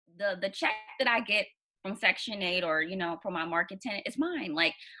the check that I get from Section 8 or, for my market tenant, it's mine.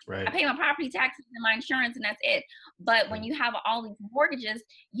 Like, I Right. pay my property taxes and my insurance, and that's it. But when Right. you have all these mortgages,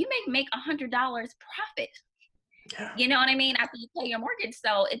 you may make $100 profit. Yeah. You know what I mean? After you pay your mortgage.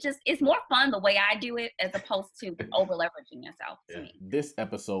 So it's more fun the way I do it as opposed to over leveraging yourself to Yeah. me. This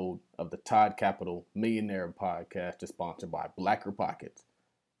episode of the Todd Capital Millionaire Podcast is sponsored by Blacker Pockets.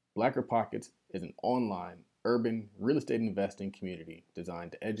 Blacker Pockets is an online, urban real estate investing community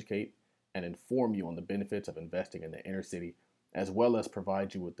designed to educate and inform you on the benefits of investing in the inner city, as well as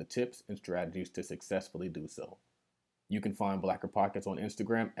provide you with the tips and strategies to successfully do so. You can find Blacker Pockets on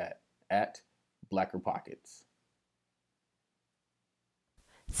Instagram at Blacker Pockets.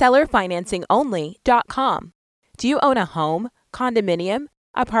 Sellerfinancingonly.com. Do you own a home, condominium,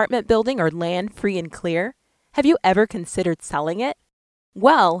 apartment building, or land free and clear? Have you ever considered selling it?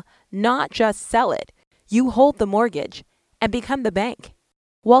 Well, not just sell it. You hold the mortgage and become the bank.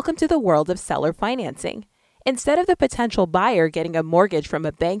 Welcome to the world of seller financing. Instead of the potential buyer getting a mortgage from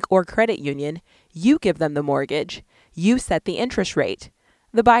a bank or credit union, you give them the mortgage. You set the interest rate.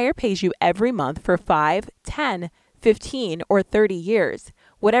 The buyer pays you every month for 5, 10, 15, or 30 years,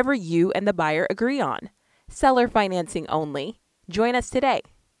 whatever you and the buyer agree on. Seller financing only. Join us today.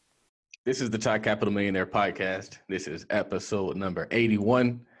 This is the Todd Capital Millionaire Podcast. This is episode number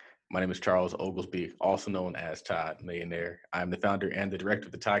 81. My name is Charles Oglesby, also known as Todd Millionaire. I'm the founder and the director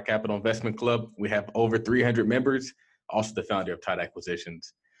of the Todd Capital Investment Club. We have over 300 members, also the founder of Todd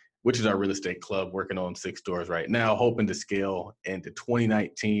Acquisitions, which is our real estate club, working on 6 stores right now, hoping to scale into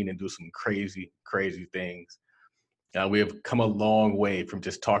 2019 and do some crazy, crazy things. We have come a long way from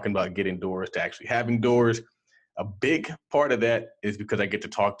just talking about getting doors to actually having doors. A big part of that is because I get to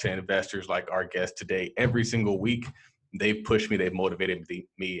talk to investors like our guest today every single week. They've pushed me, they've motivated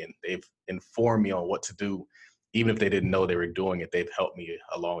me, and they've informed me on what to do. Even if they didn't know they were doing it, they've helped me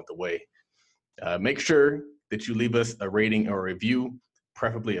along the way. Make sure that you leave us a rating or a review,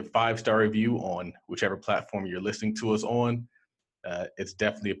 preferably a 5-star review on whichever platform you're listening to us on. It's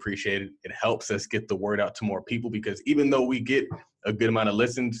definitely appreciated. It helps us get the word out to more people because even though we get a good amount of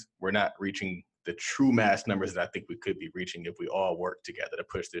listens, we're not reaching the true mass numbers that I think we could be reaching if we all work together to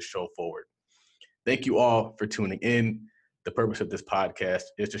push this show forward. Thank you all for tuning in. The purpose of this podcast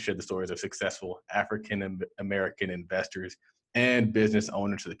is to share the stories of successful African-American investors and business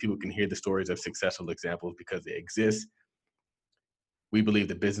owners so that people can hear the stories of successful examples because they exist. We believe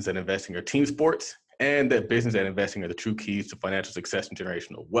that business and investing are team sports and that business and investing are the true keys to financial success and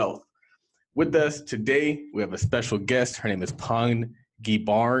generational wealth. With us today, we have a special guest. Her name is Pongee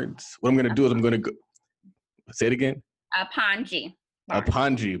Barnes. What I'm going to do is I'm going to go. Say it again. Pongee.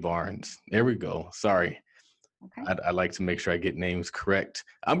 Pongee Barnes. There we go. Sorry. Okay. I like to make sure I get names correct.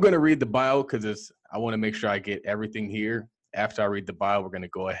 I'm going to read the bio because I want to make sure I get everything here. After I read the bio, we're going to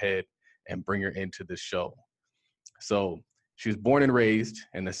go ahead and bring her into the show. So she was born and raised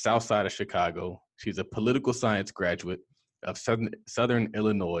in the south side of Chicago. She's a political science graduate of Southern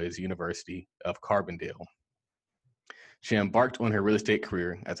Illinois University of Carbondale. She embarked on her real estate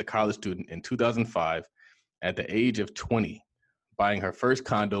career as a college student in 2005 at the age of 20, buying her first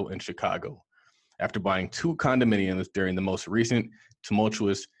condo in Chicago. After buying 2 condominiums during the most recent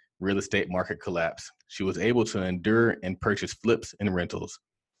tumultuous real estate market collapse, she was able to endure and purchase flips and rentals.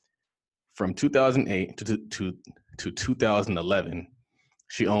 From 2008 to 2011,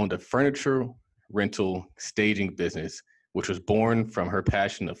 she owned a furniture rental staging business, which was born from her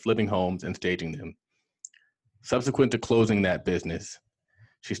passion of flipping homes and staging them. Subsequent to closing that business,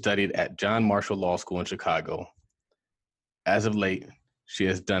 she studied at John Marshall Law School in Chicago. As of late, she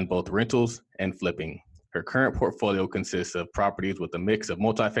has done both rentals and flipping. Her current portfolio consists of properties with a mix of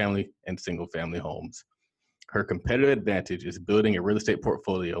multifamily and single-family homes. Her competitive advantage is building a real estate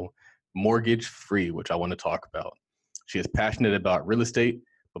portfolio mortgage-free, which I want to talk about. She is passionate about real estate,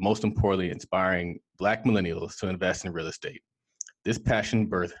 but most importantly, inspiring Black millennials to invest in real estate. This passion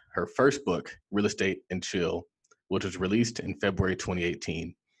birthed her first book, Real Estate and Chill, which was released in February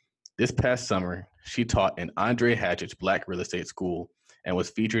 2018. This past summer, she taught in Andre Hatchett's Black Real Estate School and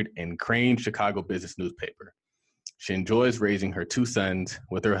was featured in Crane's Chicago Business newspaper. She enjoys raising her 2 sons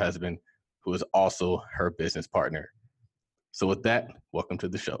with her husband, who is also her business partner. So with that, welcome to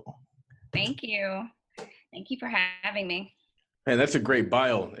the show. Thank you. Thank you for having me. Man, that's a great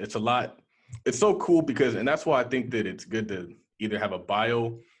bio. It's a lot. It's so cool because, and that's why I think that it's good to either have a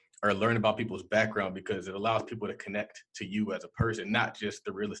bio or learn about people's background because it allows people to connect to you as a person, not just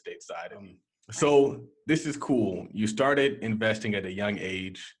the real estate side. So this is cool. You started investing at a young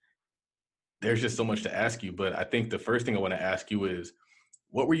age. There's just so much to ask you, but I think the first thing I want to ask you is,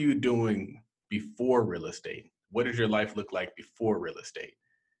 what were you doing before real estate? What did your life look like before real estate?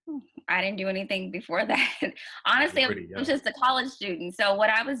 I didn't do anything before that. Honestly, I Pretty was young. just a college student. So what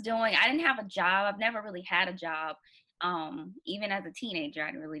I was doing, I didn't have a job. I've never really had a job. Even as a teenager,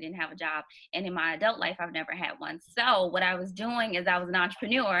 I really didn't have a job. And in my adult life, I've never had one. So what I was doing is I was an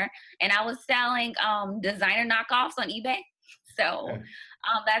entrepreneur and I was selling designer knockoffs on eBay. So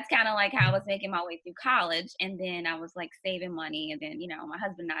that's kind of like how I was making my way through college. And then I was like saving money. And then, my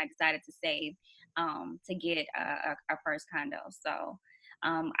husband and I decided to save to get our first condo. So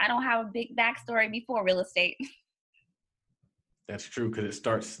I don't have a big backstory before real estate. That's true because it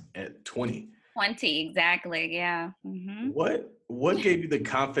starts at 20. 20, exactly. Yeah. What gave you the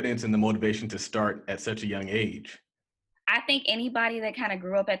confidence and the motivation to start at such a young age? I think anybody that kind of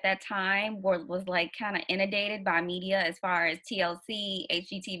grew up at that time was like kind of inundated by media as far as TLC,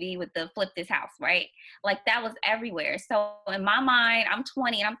 HGTV with the flip this house, right? Like that was everywhere. So in my mind, I'm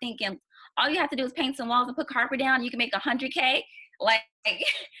 20 and I'm thinking all you have to do is paint some walls and put carpet down. You can make 100K. Like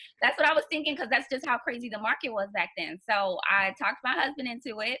that's what I was thinking because that's just how crazy the market was back then. So I talked my husband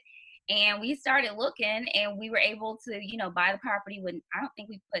into it and we started looking and we were able to, buy the property when I don't think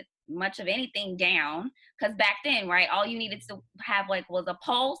we put much of anything down because back then, right, all you needed to have like was a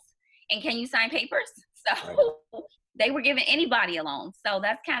pulse and can you sign papers? Right. So they were giving anybody a loan. So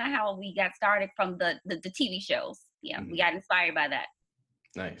that's kind of how we got started from the TV shows. Yeah, we got inspired by that.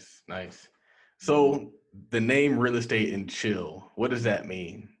 Nice, nice. So the name Real Estate and Chill, what does that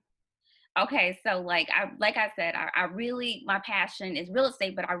mean? Okay, so like I said, I really my passion is real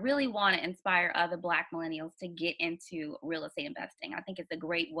estate, but I really want to inspire other Black millennials to get into real estate investing. I think it's a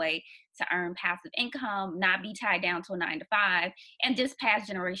great way to earn passive income, not be tied down to a 9 to 5, and just pass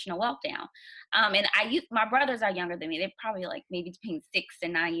generational wealth down. And my brothers are younger than me; they're probably like maybe between 6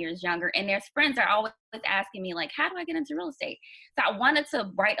 and 9 years younger, and their friends are always asking me like, "How do I get into real estate?" So I wanted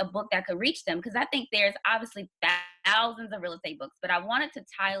to write a book that could reach them because I think there's obviously thousands of real estate books, but I wanted to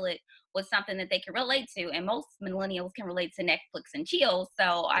tile it with something that they can relate to. And most millennials can relate to Netflix and chill.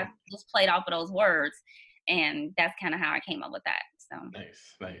 So I just played off of those words. And that's kind of how I came up with that. So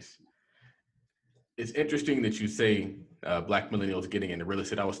Nice, nice. It's interesting that you say Black millennials getting into real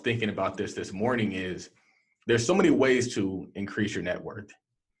estate. I was thinking about this morning there's so many ways to increase your net worth.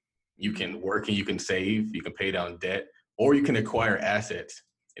 You can work and you can save, you can pay down debt, or you can acquire assets.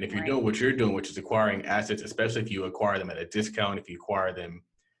 And if you're doing what you're doing, which is acquiring assets, especially if you acquire them at a discount, if you acquire them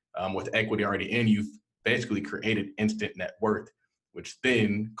with equity already in, you've basically created instant net worth, which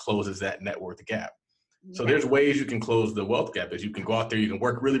then closes that net worth gap. So there's ways you can close the wealth gap is you can go out there, you can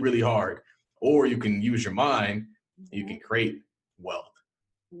work really, really hard, or you can use your mind, you can create wealth.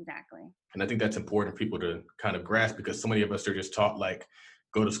 Exactly. And I think that's important for people to kind of grasp because so many of us are just taught like,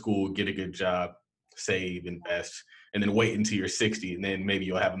 go to school, get a good job, save, invest, and then wait until you're 60, and then maybe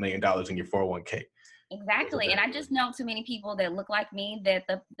you'll have $1 million in your 401k. Exactly. And I just know too many people that look like me that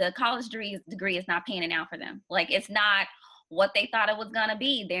the college degree is not paying it out for them. Like it's not what they thought it was going to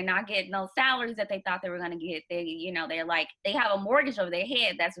be. They're not getting those salaries that they thought they were going to get. They're like, they have a mortgage over their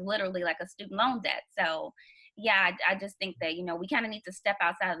head that's literally like a student loan debt. So yeah, I just think that, we kind of need to step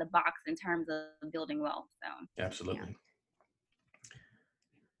outside of the box in terms of building wealth. So Absolutely. Yeah.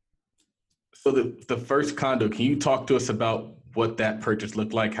 So the first condo, can you talk to us about what that purchase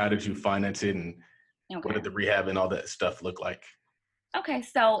looked like? How did you finance it, and what did the rehab and all that stuff look like? Okay,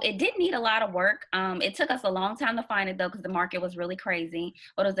 so it did need a lot of work. It took us a long time to find it though, because the market was really crazy.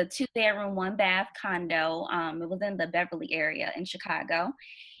 But it was a 2-bedroom, 1-bath condo. It was in the Beverly area in Chicago,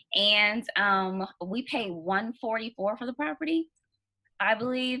 and we paid $144 for the property, I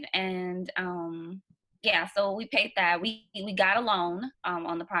believe. And yeah, so we paid that. We got a loan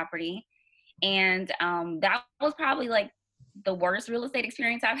on the property, and that was probably like the worst real estate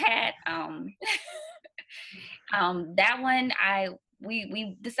experience I've had. That one,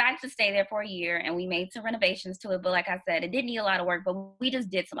 we decided to stay there for a year and we made some renovations to it. But like I said, it didn't need a lot of work, but we just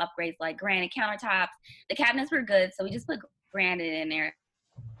did some upgrades like granite countertops. The cabinets were good, so we just put granite in there.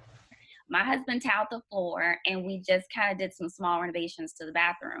 My husband tiled the floor and we just kind of did some small renovations to the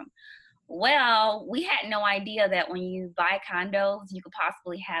bathroom. Well, we had no idea that when you buy condos, you could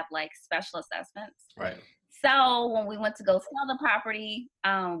possibly have like special assessments. Right. So when we went to go sell the property,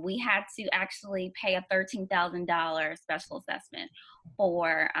 we had to actually pay a $13,000 special assessment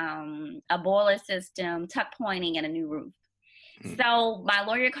for a boiler system, tuck pointing, and a new roof. So my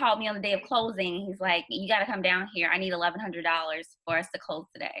lawyer called me on the day of closing. He's like, "You got to come down here. I need $1,100 for us to close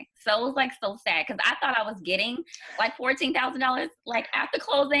today." So it was like so sad because I thought I was getting like $14,000 like after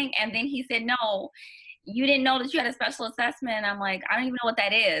closing, and then he said, "No, you didn't know that you had a special assessment." And I'm like, "I don't even know what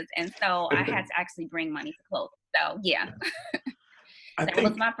that is." And so I had to actually bring money to close. So yeah, that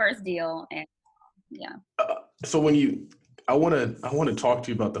was my first deal. And yeah. So when I want to talk to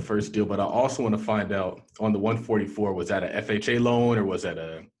you about the first deal, but I also want to find out on the 144, was that a FHA loan or was that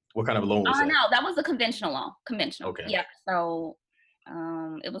what kind of loan was Oh that? no, that was a conventional loan. Conventional. Okay. Yep. So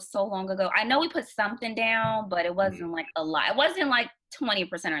it was so long ago. I know we put something down, but it Mhm. wasn't like a lot. It wasn't like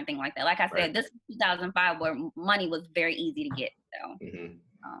 20% or anything like that. Like I Right. said, this was 2005 where money was very easy to get. So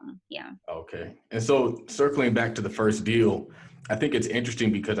Hmm. yeah, Okay. And so circling back to the first deal, I think it's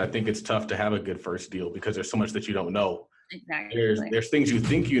interesting because I think it's tough to have a good first deal because there's so much that you don't know. exactly. There's things you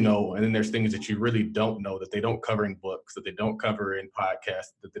think you know, and then there's things that you really don't know that they don't cover in books, that they don't cover in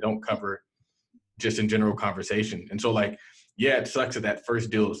podcasts, that they don't cover just in general conversation. And so like, yeah, it sucks that that first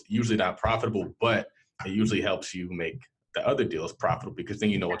deal is usually not profitable, but it usually helps you make the other deals profitable because then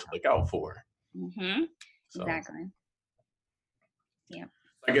you know what to look out for. Mm-hmm. So Exactly. Yeah.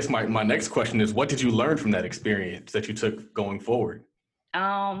 I guess my next question is, what did you learn from that experience that you took going forward?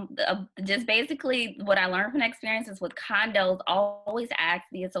 Just basically what I learned from experiences with condos, always ask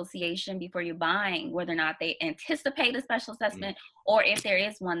the association before you're buying whether or not they anticipate a special Mm. assessment or if there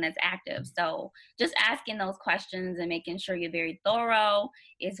is one that's active. So just asking those questions and making sure you're very thorough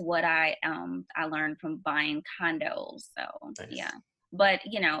is what I learned from buying condos. So yeah. Nice. But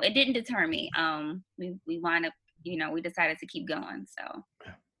it didn't deter me. We wind up, we decided to keep going. So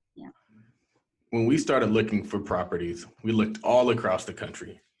yeah. When we started looking for properties, we looked all across the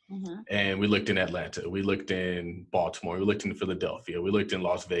country. Hmm. And we looked in Atlanta, we looked in Baltimore, we looked in Philadelphia, we looked in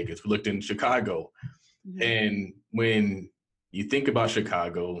Las Vegas, we looked in Chicago. Hmm. And when you think about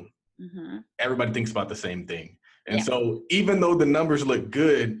Chicago, Hmm. everybody thinks about the same thing. And Yeah. so even though the numbers look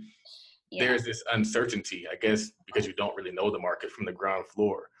good, Yeah. there's this uncertainty, I guess, because you don't really know the market from the ground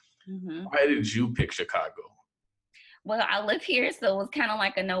floor. Hmm. Why did you pick Chicago? Well, I live here, so it was kind of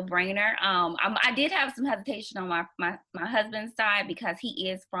like a no-brainer. I did have some hesitation on my husband's side because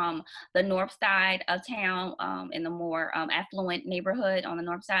he is from the north side of town, in the more affluent neighborhood on the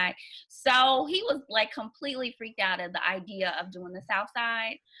north side. So he was like completely freaked out at the idea of doing the south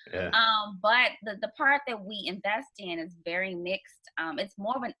side. Yeah. But the part that we invest in is very mixed. It's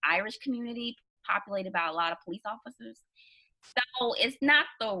more of an Irish community populated by a lot of police officers. So it's not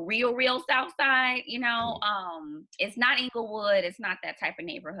the real South Side, Mhm. it's not Inglewood, it's not that type of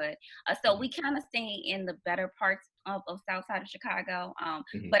neighborhood. So Mhm. we kind of stay in the better parts of South Side of Chicago.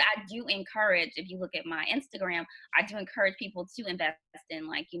 Mhm. But I do encourage, if you look at my Instagram, I do encourage people to invest in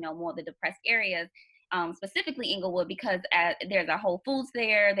like, more of the depressed areas. Specifically Inglewood because there's a Whole Foods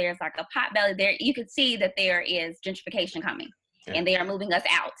there, there's like a Potbelly there. You could see that there is gentrification coming, Yeah. and they are moving us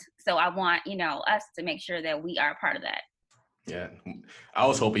out. So I want us to make sure that we are a part of that. Yeah. I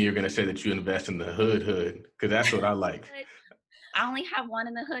was hoping you were going to say that you invest in the hood, because that's what I like. But I only have one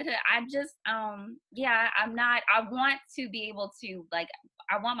in the hood. I just, yeah, I want to be able to, like,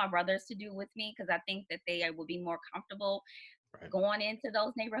 I want my brothers to do with me because I think that they will be more comfortable Right. going into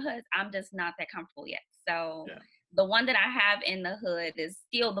those neighborhoods. I'm just not that comfortable yet. So Yeah. the one that I have in the hood is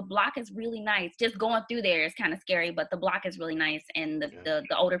still, the block is really nice. Just going through there is kind of scary, but the block is really nice, and Yeah.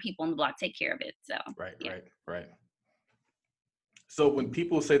 the older people in the block take care of it. So Right. yeah. Right. Right. So when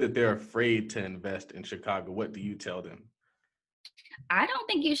people say that they're afraid to invest in Chicago, what do you tell them? I don't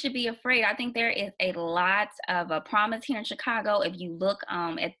think you should be afraid. I think there is a lot of promise here in Chicago. If you look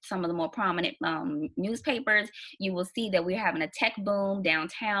at some of the more prominent newspapers, you will see that we're having a tech boom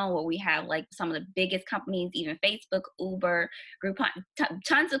downtown where we have like some of the biggest companies, even Facebook, Uber, Groupon,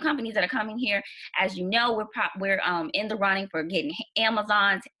 tons of companies that are coming here. As you know, we're in the running for getting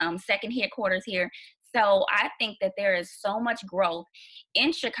Amazon's second headquarters here. So I think that there is so much growth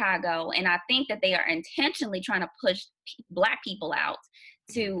in Chicago, and I think that they are intentionally trying to push Black people out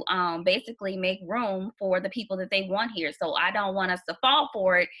Mhm. to basically make room for the people that they want here. So I don't want us to fall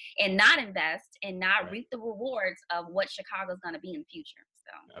for it and not invest and not Right. reap the rewards of what Chicago's going to be in the future.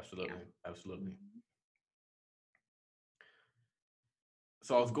 So yeah. Absolutely. Absolutely. Mhm.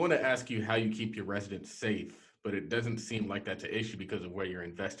 So I was going to ask you how you keep your residents safe, but it doesn't seem like that's an issue because of where you're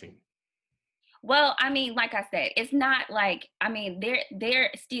investing. Well, I mean, like I said, it's not like, I mean,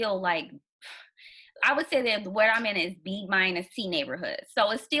 they're still like, I would say that where I'm in is B minus C neighborhood.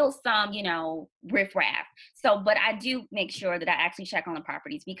 So it's still some, riffraff. So, but I do make sure that I actually check on the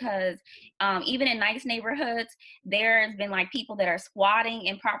properties because even in nice neighborhoods, there's been like people that are squatting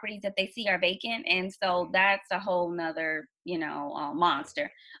in properties that they see are vacant. And so that's a whole nother,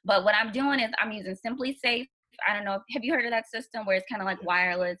 monster. But what I'm doing is I'm using Simply Safe. I don't know. Have you heard of that system where it's kind of like Yes.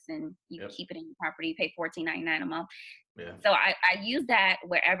 wireless and you Yep. keep it in your property, you pay $14.99 a month? Yeah. So I use that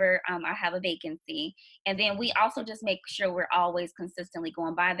wherever I have a vacancy. And then we also just make sure we're always consistently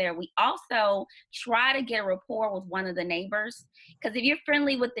going by there. We also try to get a rapport with one of the neighbors, because if you're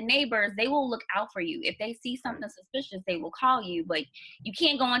friendly with the neighbors, they will look out for you. If they see Right. something suspicious, they will call you. But you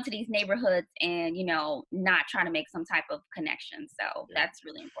can't go into these neighborhoods and, not try to make some type of connection. So Yeah. that's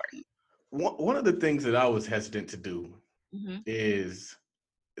really important. One of the things that I was hesitant to do Hmm. is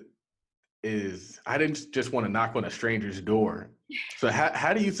I didn't just want to knock on a stranger's door. So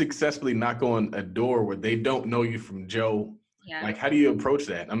how do you successfully knock on a door where they don't know you from Joe? Yeah. Like, how do you approach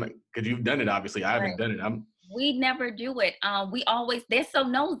that? I'm like, because you've done it, obviously. I haven't Right. done it. We never do it. They're so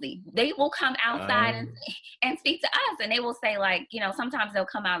nosy. They will come outside and Um, and speak to us, and they will say, like, sometimes they'll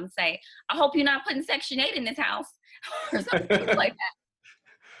come out and say, "I hope you're not putting Section 8 in this house," or something like that.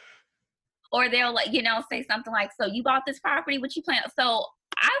 Or they'll, like, say something like, "So you bought this property? What you plan?" So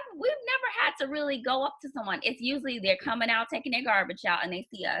we've never had to really go up to someone. It's usually they're coming out taking their garbage out and they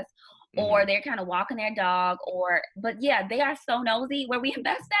see us, or mhm, they're kind of walking their dog, but yeah, they are so nosy where we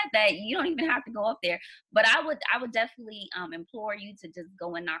invest that you don't even have to go up there. But I would definitely implore you to just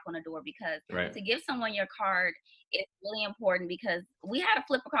go and knock on a door, because right. to give someone your card is really important, because we had a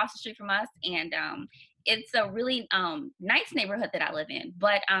flip across the street from us, and it's a really nice neighborhood that I live in,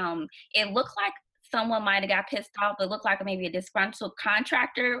 but it looked like someone might have got pissed off. It looked like maybe a disgruntled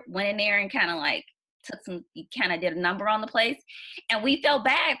contractor went in there and kind of like kind of did a number on the place. And we felt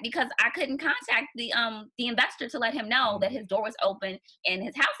bad because I couldn't contact the investor to let him know that Mhm, his door was open and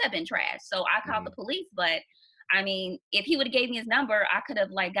his house had been trashed. So I called the mhm, police, but I mean, if he would have gave me his number, I could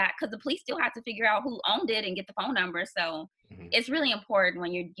have like got, because the police still have to figure out who owned it and get the phone number. So mhm. it's really important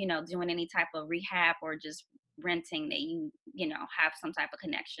when you're, doing any type of rehab or just renting, that have some type of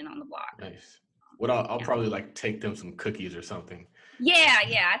connection on the block. Nice. What I'll Yeah. probably like take them some cookies or something. Yeah,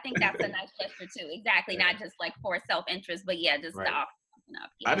 yeah. I think that's a nice gesture too. Exactly. Yeah, Not just like for self-interest, but yeah, just to right. offer something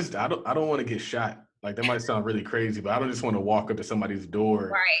up. Yeah. I don't want to get shot. Like that might sound really crazy, but I don't just want to walk up to somebody's door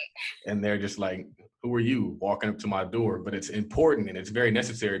Right. and they're just like, "Who are you?" walking up to my door. But it's important and it's very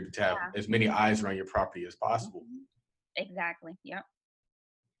necessary to have Yeah. as many eyes around your property as possible. Mhm. Exactly. Yep.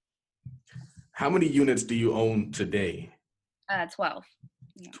 How many units do you own today? 12.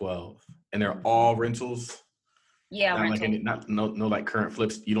 Yeah. 12. And they're Mhm. all rentals? Yeah, Not like rentals. any, not no like current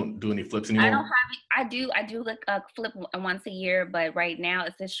flips. You don't do any flips I don't anymore? have it. I do like a flip once a year, but right now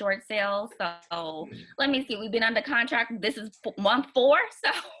it's a short sale. So Mhm. let me see. We've been under contract. This is month 4.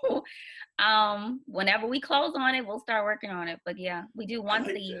 So whenever we close on it, we'll start working on it. But yeah, we do I once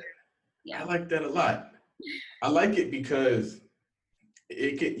a like year. that. I Yeah. like that a lot. I like it because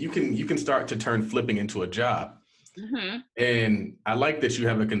you can start to turn flipping into a job. Hmm. And I like that you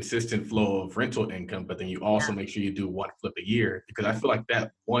have a consistent flow of rental income, but then you also Yeah. make sure you do one flip a year because I feel Mhm. like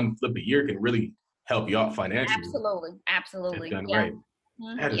that one flip a year can really help you out financially Absolutely. if Absolutely. done Yeah. right.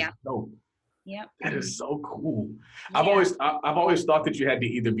 Mhm. That is Yeah. dope. Yep. That is Mhm. so cool. Yeah. I've always thought that you had to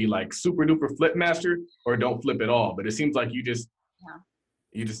either be like super duper flip master or don't flip at all. But it seems like Yeah.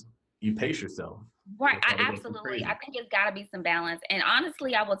 you just you pace yourself Right. without it going too Absolutely. I crazy. think it's got to be some balance. And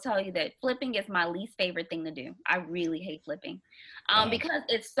honestly, I will tell you that flipping is my least favorite thing to do. I really hate flipping, Uh, because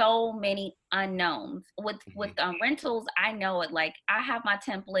it's so many unknowns. With mhm, rentals, I know it. Like I have my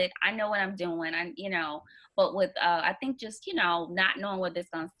template. I know what I'm doing. But with I think just not knowing whether it's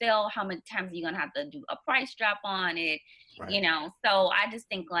gonna sell, how many times you're gonna have to do a price drop on it. right. So I just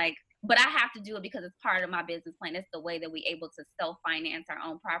think like. But I have to do it because it's part of my business plan. It's the way that we're able to self finance our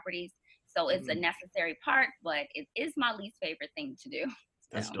own properties. So it's a Mhm. necessary part, but it is my least favorite thing to do.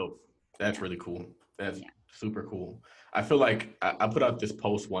 That's So dope. That's yeah, really cool. That's yeah. super cool. I feel like I put out this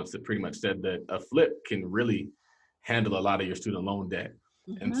post once that pretty much said that a flip can really handle a lot of your student loan debt.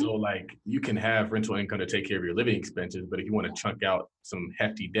 And Hmm. so, like, you can have rental income to take care of your living expenses, but if you want to Yeah, chunk out some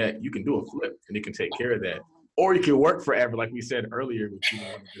hefty debt, you can do a flip and it can take care of that. absolutely. Or you can work forever, like we said earlier, which you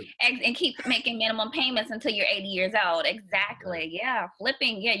don't want to do. And keep making minimum payments until you're 80 years old. Right. Exactly. Yeah.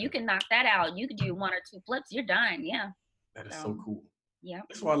 Flipping. Yeah, you Right. can knock that out. You could do 1 or 2 flips. You're done. Yeah. That is so So, cool. yeah.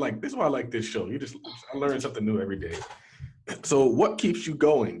 That's why I like this show. I learn something new every day. So what keeps you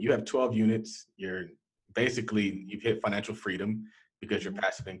going? You have 12 units. You've hit financial freedom because your Mhm.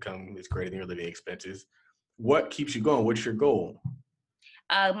 passive income is greater than your living expenses. What keeps you going? What's your goal?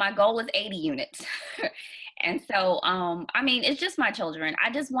 My goal is 80 units. And so, I mean, it's just my children. I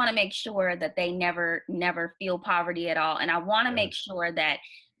just want to make sure that they never feel poverty at all. And I want to make Yes. sure that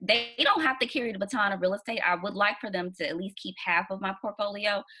they don't have to carry the baton of real estate. I would like for them to at least keep half of my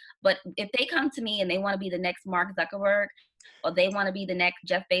portfolio. But if they come to me and they want to be the next Mark Zuckerberg, or they want to be the next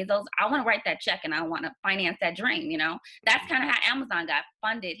Jeff Bezos, I want to write that check and I want to finance that dream. That's kind of how Amazon got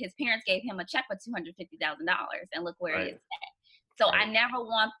funded. His parents gave him a check for $250,000, and look where he is. Right. So Right. I never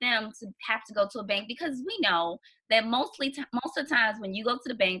want them to have to go to a bank, because we know that most of the times when you go to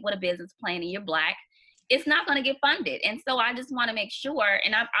the bank with a business plan and you're Black, it's not going to get funded. And so I just want to make sure,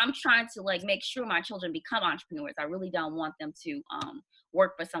 and I'm trying to like make sure my children become entrepreneurs. I really don't want them to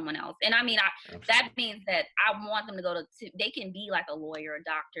work for someone else. And I mean, that Absolutely. means that I want them to go to, they can be like a lawyer, a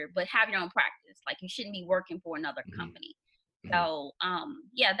doctor, but have your own practice. Like, you shouldn't be working for another Mhm. company. Mhm. So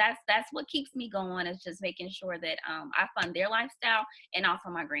yeah, that's what keeps me going, is just making sure that I fund their lifestyle and also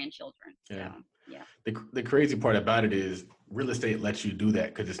my grandchildren. So Yeah. yeah, The crazy part about it is real estate lets you do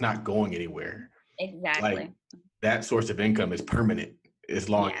that because it's not going anywhere. Like, exactly. that source of income is permanent as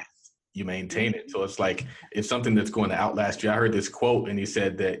long Yeah. as you maintain it. Mhm. So it's like it's something that's going to outlast you. I heard this quote, and he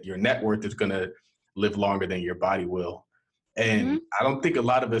said that your net worth is going to live longer than your body will. And Mhm. I don't think a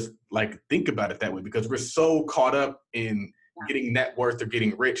lot of us like think about it that way, because we're so caught up in Yeah. getting net worth or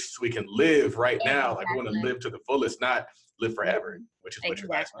getting rich so we can live right now. Like, we want to Exactly. live to the fullest, not live forever, Mhm. which is what your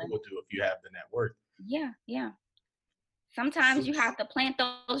last will Exactly. do if you have the net worth. Yeah. Yeah. Sometimes So, you have to plant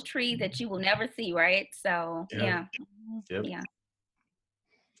those trees that you will never see, right? So yeah, yeah. Mhm. yep. Yeah.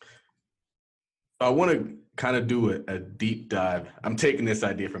 I want to kind of do a deep dive. I'm taking this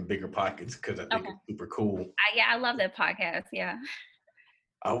idea from Bigger Pockets because I think Okay. it's super cool. Yeah, I love that podcast. Yeah.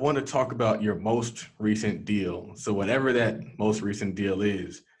 I want to talk about your most recent deal. So whatever that most recent deal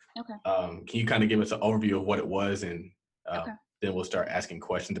is, Okay. can you kind of give us an overview of what it was, and Okay. then we'll start asking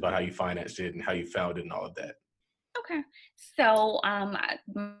questions about how you financed it and how you found it and all of that. Okay. So my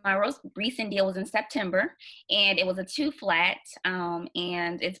most recent deal was in September, and it was a two flat,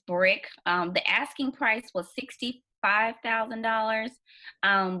 and it's brick. The asking price was $65,000.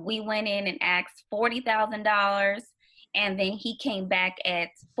 We went in and asked $40,000, and then he came back at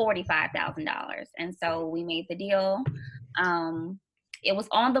 $45,000, and so we made the deal. Um, it was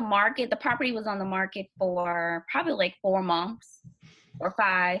on the market. The property was on the market for probably like 4 months or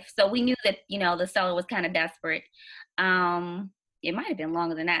 5. So we knew that, the seller was kind of desperate. Um, it might have been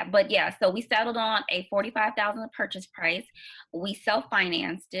longer than that, but yeah. So we settled on a 45,000 purchase price. We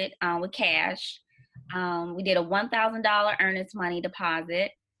self-financed it with cash. We did a $1,000 earnest money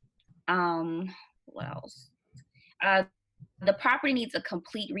deposit. What else? Uh, the property needs a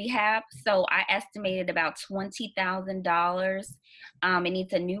complete rehab, so I estimated about $20,000. It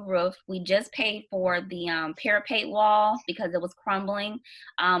needs a new roof. We just paid for the parapet wall because it was crumbling.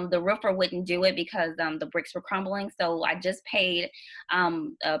 The roofer wouldn't do it because the bricks were crumbling, so I just paid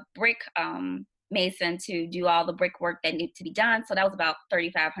a brick mason to do all the brickwork that needed to be done. So that was about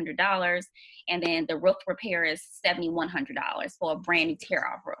 $3,500, and then the roof repair is $7,100 for a brand new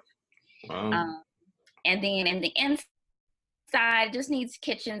tear-off roof. Wow. Um, and then in the inside, just needs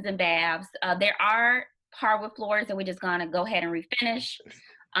kitchens and baths. There are hardwood floors that we're just gonna go ahead and refinish.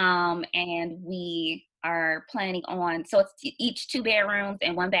 And we are planning on, so it's each 2 bedrooms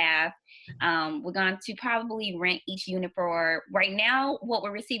and 1 bath. We're going to probably rent each unit for, right now, what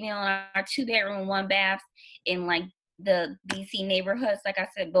we're receiving on our 2 bedroom, 1 bath in like the DC neighborhoods, like I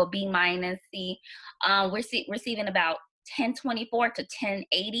said, but B minus C. We're receiving about 1024 to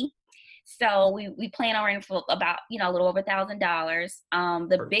 1080. So we plan on renting for about, a little over $1,000.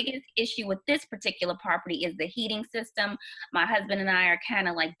 The Perfect. biggest issue with this particular property is the heating system. My husband and I are kind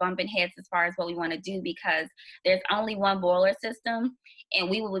of like bumping heads as far as what we want to do, because there's only one boiler system and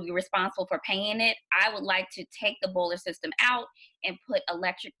we will be responsible for paying it. I would like to take the boiler system out and put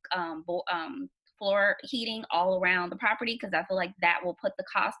electric floor heating all around the property, because I feel like that will put the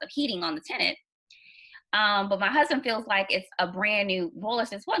cost of heating on the tenant. But my husband feels like it's a brand new boiler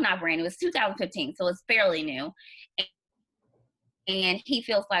system. Well, not brand new. It's 2015, so it's fairly new. And he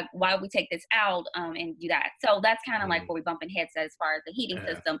feels like, why would we take this out and do that? So that's kind of like Mm, where we're bumping heads as far as the heating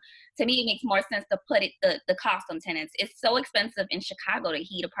yeah. system. To me, it makes more sense to put it the cost on tenants. It's so expensive in Chicago to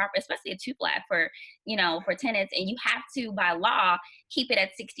heat a property, especially a two flat for tenants, and you have to by law keep it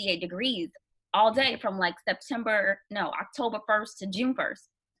at 68 degrees all day from like October 1st to June 1st.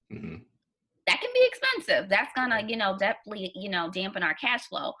 Mhm. That can be expensive. That's gonna, definitely, dampen our cash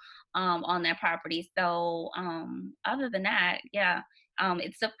flow on that property. So other than that, yeah,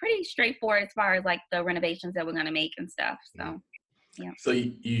 it's a pretty straightforward as far as like the renovations that we're gonna make and stuff. Mhm. So yeah. So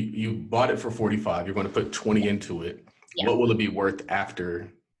you bought it for 45. You're going to put 20 into it. Yeah. What will it be worth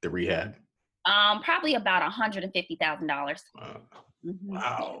after the rehab? Probably about $150,000. Uh, Yeah.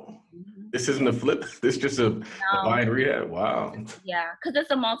 wow. hmm This isn't a flip. This is just a No, buy and rehab. Wow. yeah, because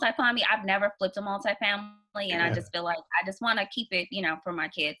it's a multifamily. I've never flipped a multifamily, and I Yeah. just feel like I just want to keep it, for my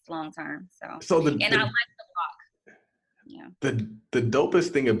kids long term. So, So and I like, Yeah. The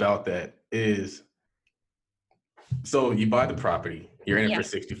dopest thing about that is, so you buy the property, you're in it Yeah. for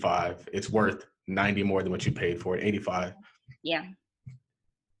 65, it's worth 90 more than what you paid for it, 85. Yeah.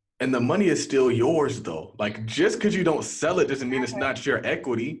 And the money is still yours though. Like, just because you don't sell it doesn't mean it's Exactly. not your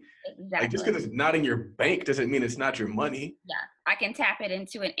equity. Like, just Exactly. because it's not in your bank doesn't mean it's not your money. Yeah. I can tap it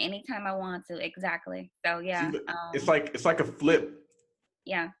into it anytime I want to. Exactly. So See, yeah. it's like a flip,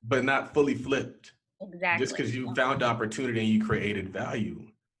 Yeah. but not fully flipped. Just Exactly. because you found opportunity and you created value.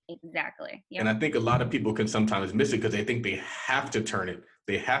 Exactly. And Yep. I think a lot of people can sometimes miss it because they think they have to turn it,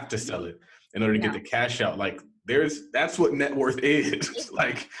 they have to sell it in order to get No. the cash out. Like, that's what net worth is.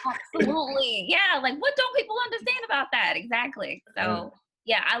 Like, Absolutely. Yeah. Like, what don't people understand about that? Exactly. yeah, So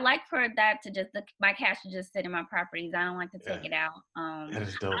yeah, I like for that to just my cash to just sit in my properties. I don't like to yeah, take it out. that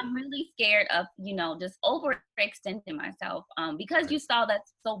is dope. I'm really scared of, just overextending myself. Because Right. you saw that,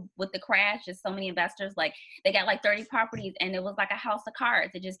 so with the crash, just so many investors, like they got like 30 properties and it was like a house of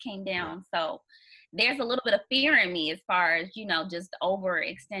cards. It just came Right. down. So there's a little bit of fear in me as far as, just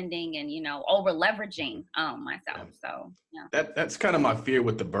overextending and, over leveraging Yeah. myself. So yeah. That's kind of my fear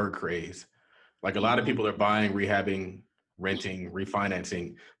with the bird craze. Like, a lot of Mhm. people are buying, rehabbing, renting,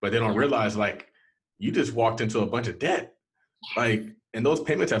 refinancing, but they don't Yeah. realize, like, you just walked into a bunch of debt. Like, and those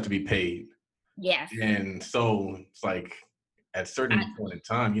payments have to be paid. Yes. And so it's like, at a I certain point in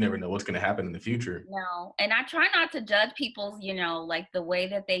time, you never know what's going to happen in the future. know. And I try not to judge people's, like the way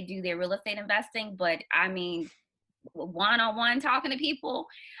that they do their real estate investing. But I mean, one-on-one talking to people,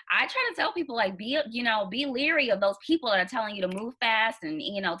 I try to tell people, like, be leery of those people that are telling you to move fast and,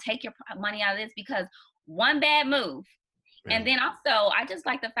 take your money out of this, because one bad move. Yeah. And then also, I just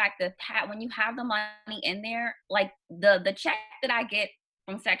like the fact that when you have the money in there, like the check that I get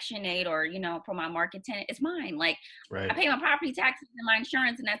from Section 8 or, from my market tenant, it's mine. Like, I Right. pay my property taxes and my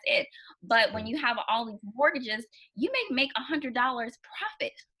insurance and that's it. But when Right. you have all these mortgages, you may make $100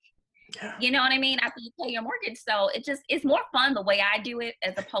 profit. Yeah. You know what I mean? After you pay your mortgage. So it's more fun the way I do it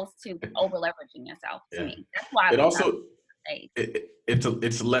as opposed to over leveraging yourself, to Yeah. me. That's why I It believe I also, stayed.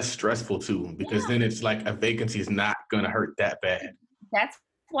 it's less stressful too, because Yeah. then it's like a vacancy is not going to hurt that bad. That's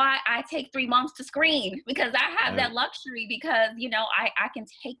why I take 3 months to screen, because I have Right. that luxury, because, I can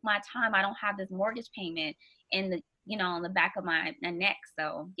take my time. I don't have this mortgage payment in the, on the back of my neck.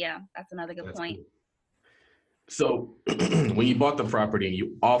 So yeah, that's another good That's point. cool. So when you bought the property and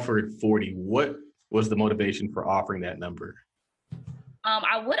you offered 40, what was the motivation for offering that number?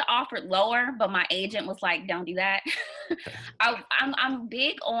 I would have offered lower, but my agent was like, "Don't do that." I'm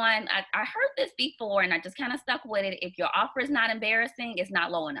big on. I heard this before, and I just kind of stuck with it. If your offer is not embarrassing, it's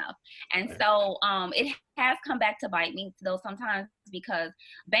not low enough. And Right. so, it has come back to bite me though sometimes, because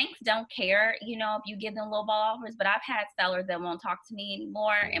banks don't care, if you give them low ball offers. But I've had sellers that won't talk to me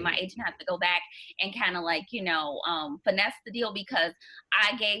anymore, and my Mhm. agent has to go back and kind of like, finesse the deal, because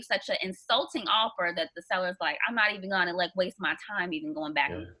I gave such an insulting offer that the seller's like, I'm not even gonna like waste my time even going back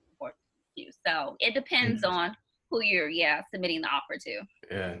Yeah. and forth with you. So it depends Interesting. on who you're submitting the offer to.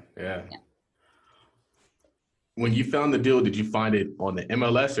 Yeah. Yeah. Yeah. When you found the deal, did you find it on the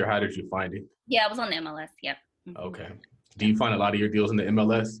MLS or how did you find it? Yeah, it was on the MLS. Yep. Okay. Do Yep. you find a lot of your deals in the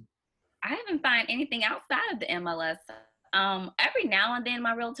MLS? I haven't found anything outside of the MLS. Every now and then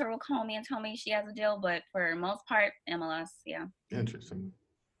my realtor will call me and tell me she has a deal, but for most part, MLS. Yeah. Interesting.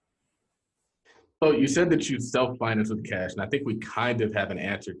 So you said that you self-finance with cash, and I think we kind of have an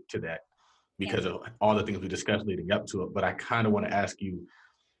answer to that Yeah. because of all the things we discussed leading up to it. But I kind of want to ask you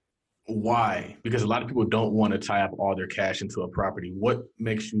why, because a lot of people don't want to tie up all their cash into a property. What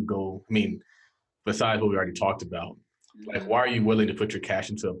makes you go? I mean, besides what we already talked about, like, Mhm. why are you willing to put your cash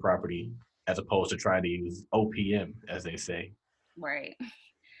into a property as opposed to trying to use OPM, as they say? Right.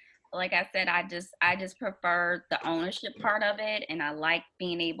 Like I said, I just prefer the ownership part of it, and I like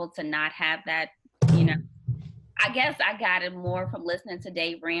being able to not have that, you know. I guess I got it more from listening to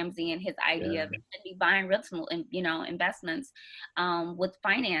Dave Ramsey and his idea Yeah. of buying rental and investments with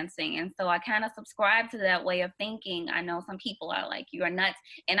financing, and so I kind of subscribe to that way of thinking. I know some people are like, "You are nuts,"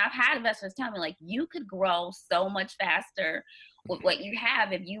 and I've had investors tell me like, "You could grow so much faster with what you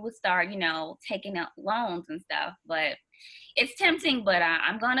have if you would start, taking out loans and stuff." But it's tempting, but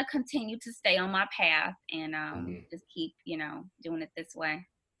I'm gonna continue to stay on my path and Mhm. just keep, doing it this way.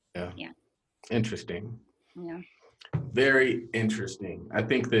 Yeah. Yeah, Interesting. yeah, Very interesting. I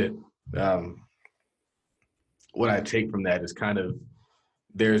think that um, what I take from that is kind of,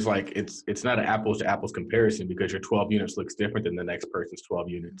 there's like, it's not an apples to apples comparison because your 12 units looks different than the next person's 12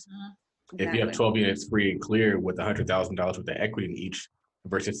 units. mhm, If you have exactly. 12 units free and clear with $100,000 worth of equity in each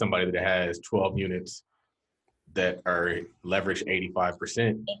versus somebody that has 12 units that are leveraged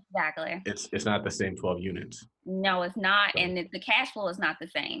 85%, Exactly. it's not the same 12 units. No, it's not, So, and the cash flow is not the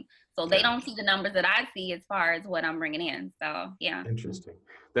same. So they yeah, don't see the numbers that I see as far as what I'm bringing in. So yeah. interesting.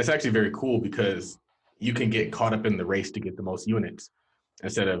 That's actually very cool because you can get caught up in the race to get the most units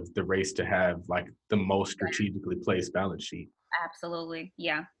instead of the race to have like the most strategically placed balance sheet. Absolutely.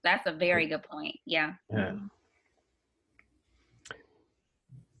 Yeah. That's a very good point. Yeah. Yeah.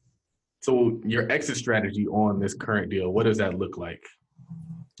 So your exit strategy on this current deal, what does that look like?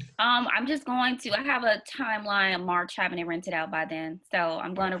 I'm just going to, I have a timeline of March having it rented out by then. So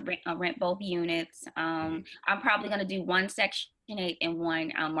I'm going to rent both units. I'm probably going to do one Section 8 and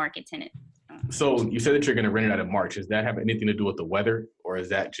one market tenant. So you said that you're going to rent it out in March. Does that have anything to do with the weather, or is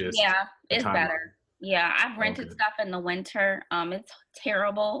that just Yeah, a it's timeline? better. Yeah, I've Okay. rented stuff in the winter. It's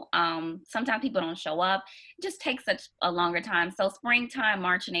terrible. Sometimes people don't show up. It just takes such a longer time. So springtime,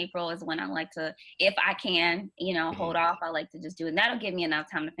 March and April is when I like to, if I can, hold off. I like to just do it. And that'll give me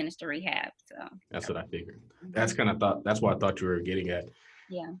enough time to finish the rehab. So That's what I figured. mhm. That's what I thought you were getting at.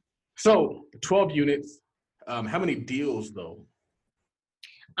 Yeah. So 12 units. How many deals though?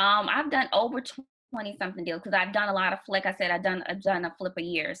 I've done over 20 something deals because I've done a lot of like I said, I've done a flip a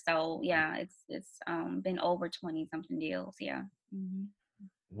year. So yeah, it's been over 20 something deals. Yeah. Mhm.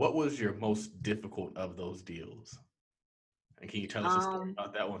 What was your most difficult of those deals? And can you tell us a story Um,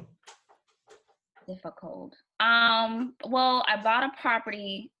 about that one? Difficult. Well, I bought a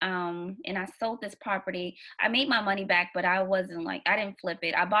property, and I sold this property. I made my money back, but I didn't flip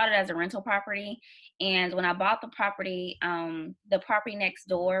it. I bought it as a rental property. And when I bought the property next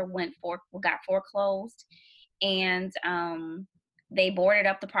door got foreclosed, and they boarded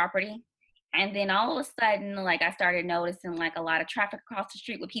up the property. And then all of a sudden, like I started noticing like a lot of traffic across the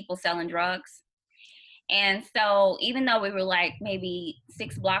street with people selling drugs. And so even though we were like maybe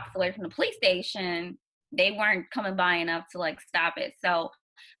 6 blocks away from the police station, they weren't coming by enough to like stop it. So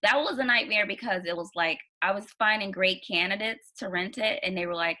that was a nightmare because it was like I was finding great candidates to rent it, and they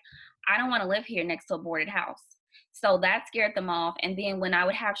were like, I don't want to live here next to a boarded house. So that scared them off. And then when I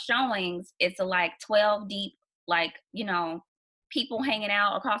would have showings, it's a like 12 deep, like, people hanging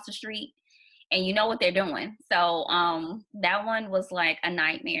out across the street, and you know what they're doing. So that one was like a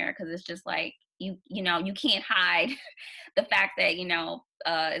nightmare because it's just like you can't hide the fact that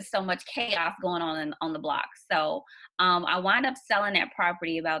it's so much chaos going on the block. So I wound up selling that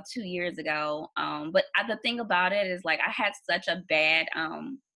property about 2 years ago. But the thing about it is like I had such a bad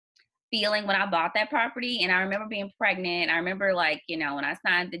feeling when I bought that property. And I remember being pregnant. I remember like, when I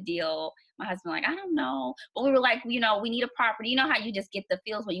signed the deal, my husband like, I don't know. But we were like, we need a property. You know how you just get the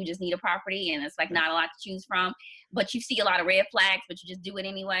feels where you just need a property and it's like not a lot to choose from, but you see a lot of red flags, but you just do it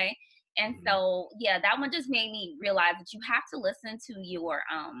anyway. And so, yeah, that one just made me realize that you have to listen to your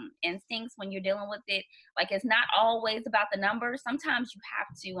instincts when you're dealing with it. Like it's not always about the numbers. Sometimes you have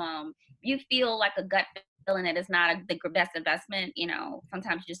to you feel like a gut feeling that it's not the best investment,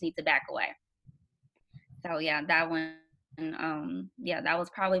 sometimes you just need to back away. So yeah, that one, yeah, that was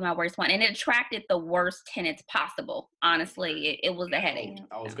probably my worst one. And it attracted the worst tenants possible. Honestly, it was a headache.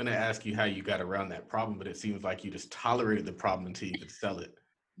 I was going to ask you how you got around that problem, but it seems like you just tolerated the problem until you could sell it.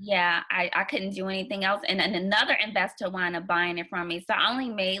 Yeah, I couldn't do anything else. And then another investor wound up buying it from me. So I only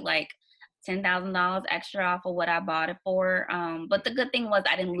made like $10,000 extra off of what I bought it for. But the good thing was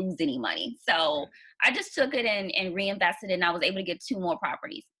I didn't lose any money. So I just took it and reinvested it, and I was able to get 2 more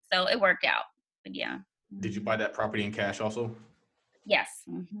properties. So it worked out. But yeah. Did you buy that property in cash also? Yes.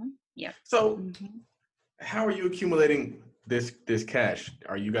 Mm-hmm. Yep. So Mm-hmm. how are you accumulating this cash?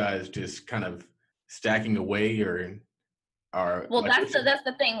 Are you guys just kind of stacking away or are Well, like that's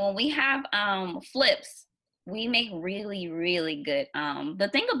the thing. When we have flips, we make really, really good. The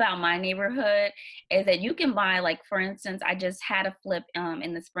thing about my neighborhood is that you can buy, like, for instance, I just had a flip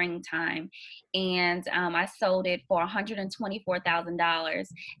in the springtime, and I sold it for $124,000.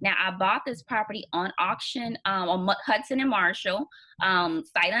 Now I bought this property on auction on Hudson and Marshall,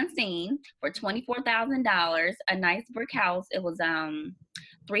 sight unseen, for $24,000. A nice brick house. It was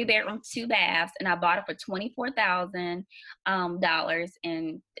 3 bedrooms, 2 baths, and I bought it for $24,000,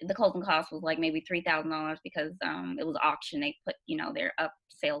 and the closing cost was like maybe $3,000 because it was auction. They put their up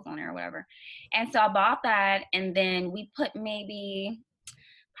sales on there or whatever, and so I bought that, and then we put maybe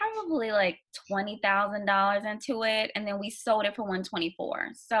probably like $20,000 into it, and then we sold it for 124.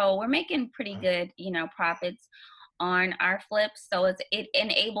 So we're making pretty good profits on our flips. So it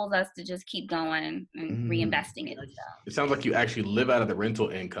enables us to just keep going and reinvesting it. It sounds like you actually live out of the rental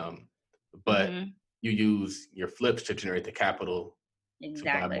income, but Mm-hmm. you use your flips to generate the capital to buy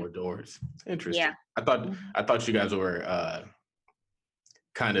Exactly. more doors. Interesting. Yeah. I thought you guys were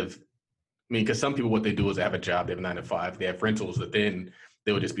kind of mean, because some people, what they do is they have a job, they have a 9 to 5, they have rentals, but then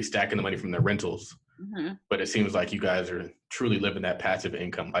they would just be stacking the money from their rentals. Mhm. But it seems like you guys are truly living that passive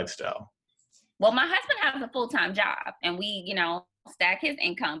income lifestyle. Well, my husband has a full-time job and we, stack his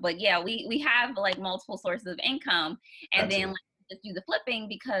income. But yeah, we have like multiple sources of income, and then Gotcha. like just do the flipping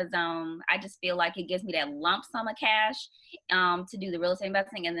because I just feel like it gives me that lump sum of cash to do the real estate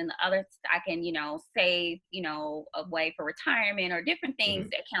investing, and then the other I can, save, away for retirement or different things,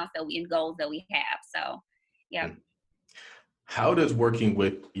 Mhm. accounts that we and goals that we have. So yeah. Mm. How does working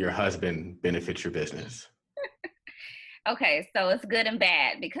with your husband benefit your business? Okay, so it's good and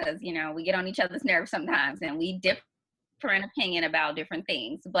bad because we get on each other's nerves sometimes, and we differ in opinion about different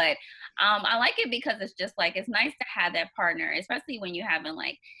things. But I like it because it's just like it's nice to have that partner, especially when you haven't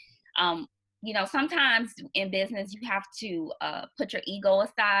like um, sometimes in business you have to put your ego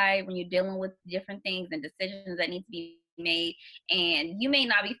aside when you're dealing with different things and decisions that need to be made, and you may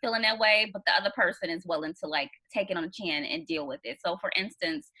not be feeling that way, but the other person is willing to like take it on the chin and deal with it. So for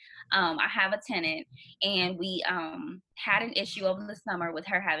instance, I have a tenant, and we had an issue over the summer with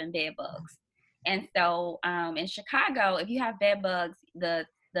her having bed bugs. And so in Chicago, if you have bed bugs, the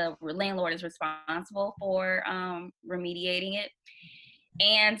landlord is responsible for remediating it.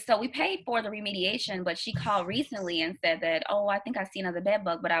 And so we paid for the remediation, but she called recently and said that, oh, I think I see another bed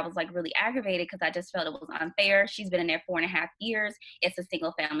bug. But I was like really aggravated because I just felt it was unfair. She's been in there 4.5 years. It's a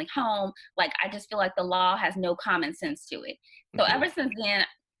single family home. Like, I just feel like the law has no common sense to it. So Mhm. ever since then,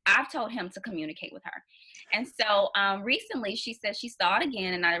 I've told him to communicate with her. And so recently she said she saw it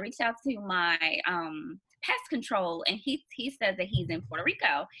again. And I reached out to my pest control, and he says that he's in Puerto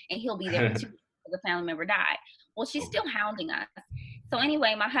Rico and he'll be there for 2 weeks because the family member died. Well, she's Oh, still hounding us. So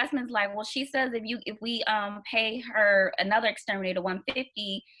anyway, my husband's like, well, she says if we pay her another exterminator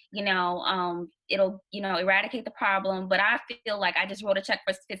 150, it'll eradicate the problem. But I feel like I just wrote a check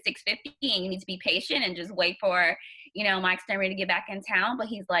for 650, and you need to be patient and just wait for my exterminator to get back in town. But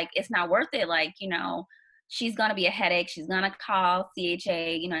he's like, it's not worth it. Like, she's gonna be a headache. She's gonna call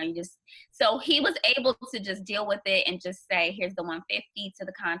CHA. You just so he was able to just deal with it and just say, here's the 150 to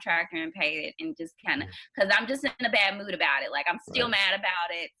the contractor and pay it, and just kind of, mhm. because I'm just in a bad mood about it. Like, I'm still Right, mad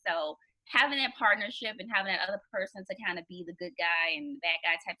about it. So having that partnership and having that other person to kind of be the good guy and the bad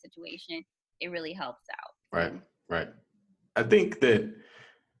guy type situation, it really helps out. right, So right. I think that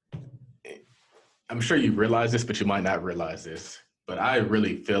I'm sure you realize this, but you might not realize this. But I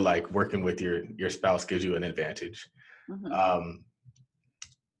really feel like working with your spouse gives you an advantage mhm. um,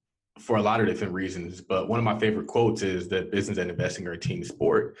 for a lot of different reasons. But one of my favorite quotes is that business and investing are a team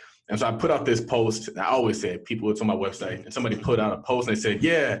sport. And so I put out this post, and I always say people, it's on my website, and somebody put out a post and they said,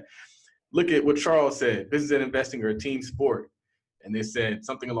 yeah, look at what Charles said, business and investing are a team sport. And they said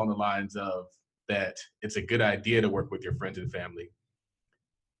something along the lines of that it's a good idea to work with your friends and family.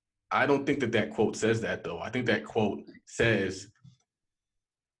 I don't think that that quote says that, though. I think that quote says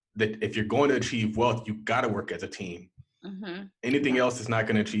that if you're going to achieve wealth, you got to work as a team. Mhm. Anything Right. else is not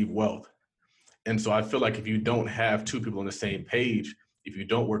going to achieve wealth. And so I feel like if you don't have two people on the same page, if you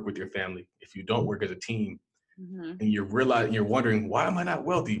don't work with your family, if you don't work as a team, Mhm. and you're wondering, why am I not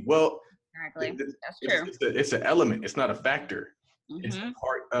wealthy? Well, Exactly. That's it's true. it's an element. It's not a factor. It's Mhm. a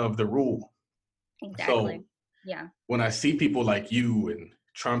part of the rule. So Exactly. Yeah. when I see people like you and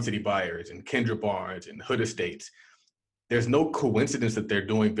Charm City Buyers and Kendra Barnes and Hood Estates, there's no coincidence that they're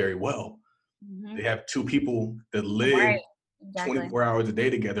doing very well. They Mhm. have two people that live Right. Exactly. 24 hours a day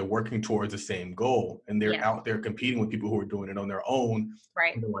together working towards the same goal. And they're Yes. out there competing with people who are doing it on their own.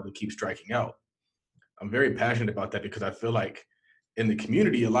 Right. Wonder why they keep striking out. I'm very passionate about that because I feel like in the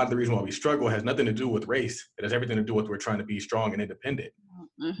community, a lot of the reason why we struggle has nothing to do with race. It has everything to do with we're trying to be strong and independent.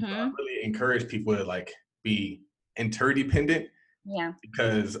 So I Mhm. really encourage people to like be interdependent Yeah.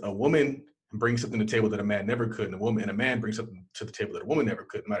 because a woman brings something to the table that a man never could, and a man brings something to the table that a woman never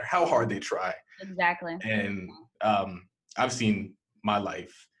could, no matter how hard they try. Exactly. And I've seen my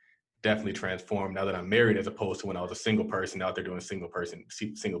life definitely transform now that I'm married, as opposed to when I was a single person out there doing single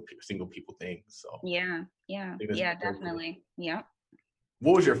people things. So I Yeah. Yeah. think that's Yeah. very cool. Definitely. Yeah.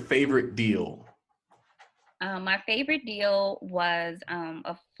 What was your favorite deal? My favorite deal was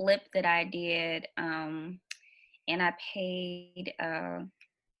a flip that I did, and I paid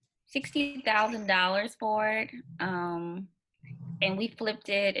 $60,000 for it. And we flipped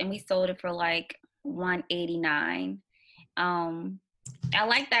it and we sold it for like 189. Um, I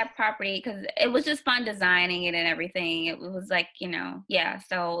like that property because it was just fun designing it and everything. It was like, yeah.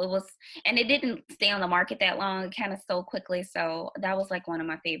 So it was, and it didn't stay on the market that long. It kind of sold quickly. So that was like one of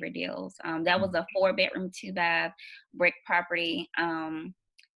my favorite deals. That was a 4-bedroom, 2-bath brick property.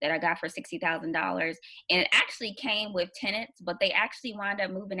 that I got for $60,000. And it actually came with tenants, but they actually wound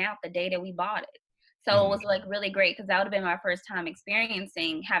up moving out the day that we bought it. So it Mm, was like really great because that would have been my first time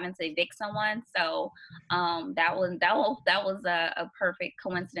experiencing having to evict someone. So that was a perfect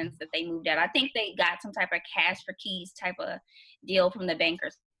coincidence that they moved out. I think they got some type of cash for keys type of deal from the bank or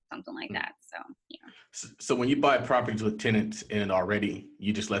something like mm. that. So yeah, So when you buy properties with tenants in it already,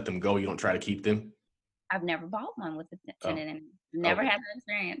 you just let them go. You don't try to keep them. I've never bought one with a Oh, tenant and never okay. had that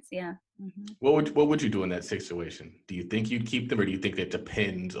experience. Yeah. Hmm. What would you do in that situation? Do you think you'd keep them, or do you think that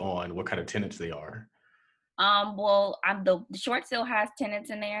depends on what kind of tenants they are? Well, the short sale has tenants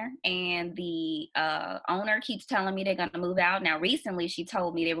in there, and the owner keeps telling me they're gonna move out. Now, recently, she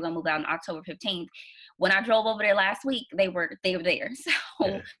told me they were gonna move out on October 15th. When I drove over there last week, they were there. So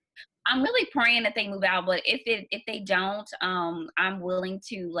Yeah. I'm really praying that they move out. But if they don't, I'm willing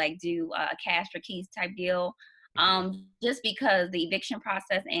to like do a cash for keys type deal. Mhm. Just because the eviction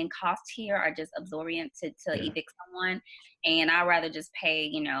process and costs here are just absorbent to Yeah. evict someone, and I'd rather just pay,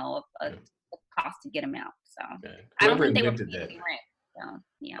 a Yeah. cost to get them out. So Yeah. I don't Whoever think they were invented paying that, any rent. So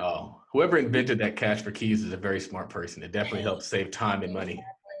yeah. whoever invented that cash for keys is a very smart person. It definitely helps save time and money.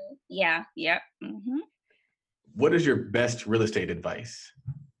 Exactly. Yeah. Yep. What is your best real estate advice?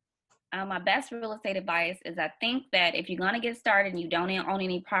 My best real estate advice is I think that if you're going to get started and you don't own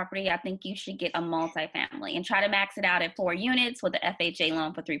any property, I think you should get a multifamily and try to max it out at 4 units with the FHA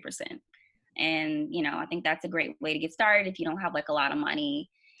loan for 3%. And, I think that's a great way to get started if you don't have like a lot of money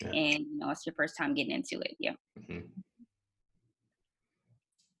Yeah. and, it's your first time getting into it. Yeah. Mhm.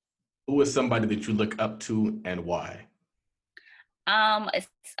 Who is somebody that you look up to and why?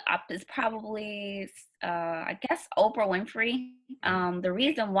 It's probably I guess Oprah Winfrey. The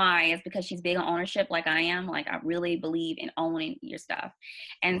reason why is because she's big on ownership, like I am. Like I really believe in owning your stuff,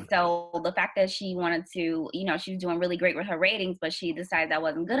 and Okay. so the fact that she wanted to, she was doing really great with her ratings, but she decided that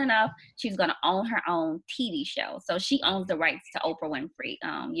wasn't good enough. She's going to own her own TV show, so she owns the rights to Oprah Winfrey,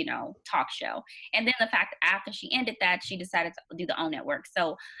 talk show. And then the fact that after she ended that, she decided to do the own network.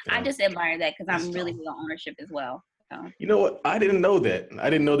 So I Yeah. just admire that because That's I'm really tough. big on ownership as well. So. You know what? I didn't know that. I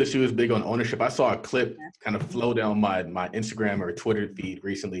didn't know that she was big on ownership. I saw a clip kind of flow down my Instagram or Twitter feed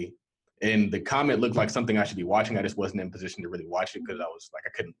recently, and the comment looked like something I should be watching. I just wasn't in position to really watch it because I was like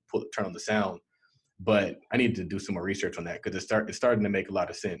I couldn't turn on the sound. But I need to do some more research on that because it's starting to make a lot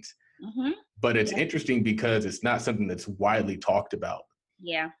of sense. Mm-hmm. But it's Yeah. interesting because it's not something that's widely talked about.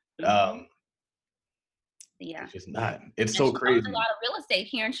 Yeah. Mm-hmm. Um, Yeah. it's just not. It's And so she owned a crazy. lot of real estate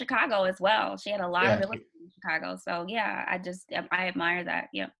here in Chicago as well. She had a lot of Yeah, real estate in Chicago. So yeah, I admire that.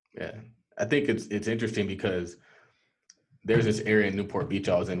 Yeah. yeah. I think it's interesting because there's this area in Newport Beach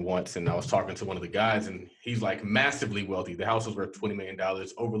I was in once, and I was talking to one of the guys, and he's like massively wealthy. The house was worth $20 million,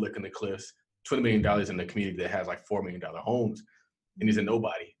 overlooking the cliffs. $20 million in a community that has like $4 million homes, and he's a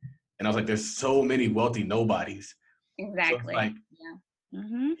nobody. And I was like, there's so many wealthy nobodies. So it's Exactly. like Yeah.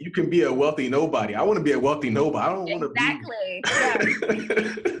 Mm-hmm. you can be a wealthy nobody. I want to be a wealthy nobody. I don't want to be. Exactly.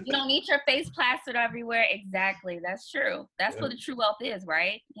 Yeah. You don't need your face plastered everywhere. Exactly. That's true. That's Yeah, what the true wealth is,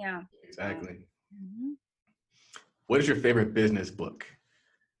 right? Yeah. So. exactly. Mhm. What is your favorite business book?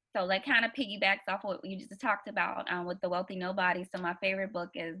 So that kind of piggybacks off what you just talked about with the wealthy nobody. So my favorite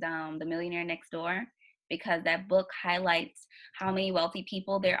book is The Millionaire Next Door, because that book highlights how many wealthy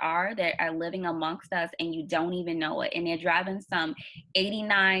people there are that are living amongst us and you don't even know it. And they're driving some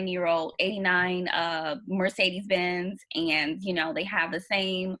 89 Mercedes Benz, and they have the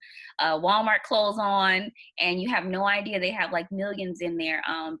same Walmart clothes on, and you have no idea they have like millions in their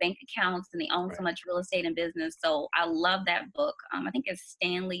bank accounts, and they own so Right. much real estate and business. So I love that book. I think it's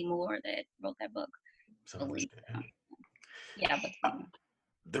Stanley Moore that wrote that book, So I believe. Yeah, but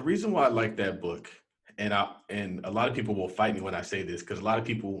the reason why I like that book, and a lot of people will fight me when I say this, because a lot of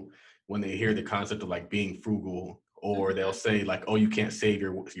people, when they hear the concept of like being frugal, or they'll say like, oh, you can't save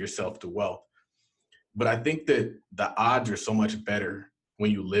yourself to wealth. But I think that the odds are so much better when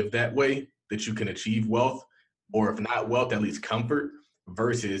you live that way that you can achieve wealth, or if not wealth, at least comfort,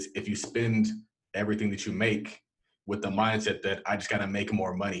 versus if you spend everything that you make with the yeah, mindset that I just got to make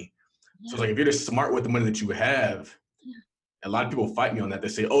more money. So it's yeah, like if you're just smart with the money that you have, yeah. a lot of people fight me on that. They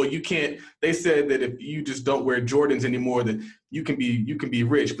say, "Oh, you can't." They said that if you just don't wear Jordans anymore, that you can be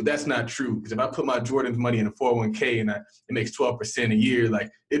rich. But that's not true, because if I put my Jordans money in a 401k and it makes 12% a year,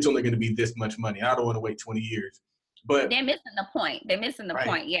 like it's only going to be this much money. I don't want to wait 20 years. But They're missing the point. They're missing the right,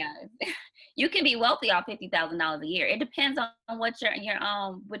 point. Yeah, you can be wealthy off $50,000 a year. It depends on what your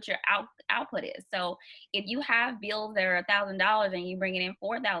output is. So if you have bills that are $1,000 and you bring it in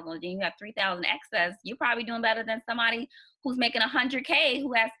 4,000, then you have 3,000 excess. You're probably doing better than somebody who's making 100K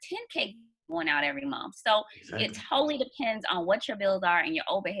who has 10K going out every month. So it Exactly. totally depends on what your bills are and your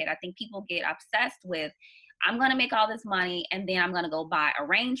overhead. I think people get obsessed with, I'm going to make all this money and then I'm going to go buy a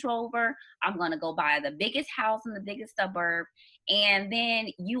Range Rover. I'm going to go buy the biggest house in the biggest suburb. And then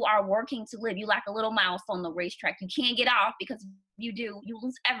you are working to live. You like a little mouse on the racetrack. You can't get off because you do, you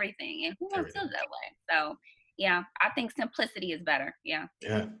lose everything. And who wants to Everything. live that way? So yeah, I think simplicity is better. Yeah.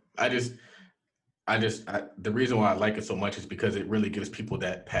 Yeah. The reason why I like it so much is because it really gives people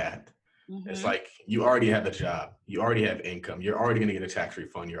that path. It's Mm-hmm. like you already have a job, you already have income, you're already going to get a tax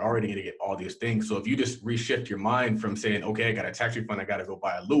refund, you're already going to get all these things. So if you just reshift your mind from saying, okay, I got a tax refund, I got to go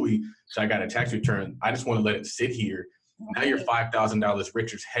buy a Louis, so I got a tax return, I just want to let it sit here. Now you're Right. $5,000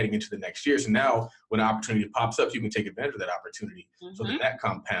 richer heading into the next year. So now when an opportunity pops up, you can take advantage of that opportunity. So then Mm-hmm. that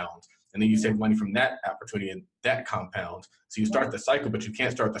compounds. And then you save money from that opportunity and that compounds. So you Yeah. start the cycle, but you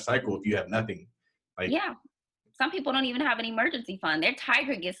can't start the cycle if you have nothing. Like, Yeah. Some people don't even have an emergency fund. Their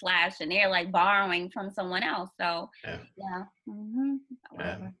tiger gets slashed and they're like borrowing from someone else. So yeah, yeah. Mm-hmm. yeah.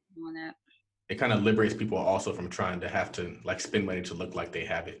 Whatever. On that. It kind of liberates people also from trying to have to like spend money to look like they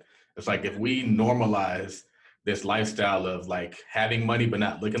have it. It's like if Mm-hmm. we normalize this lifestyle of like having money but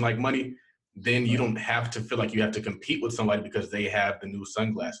not looking like money, then you don't have to feel like you have to compete with somebody because they have the new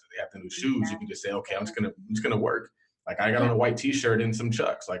sunglasses, they have the new shoes. You can just say, okay, I'm just gonna work. Like I got on Yeah, a white t-shirt and some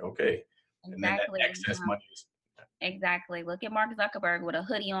chucks. Like, okay. And then that exactly. excess Yeah, money is exactly. Look at Mark Zuckerberg with a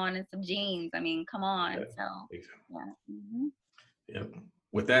hoodie on and some jeans. I mean, come on. So exactly. yeah. Mm-hmm. Yep.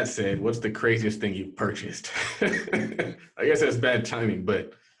 With that said, what's the craziest thing you've purchased? I guess that's bad timing,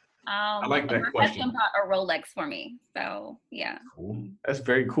 but I like that My husband question. bought a Rolex for me. So yeah. Cool. Mm, That's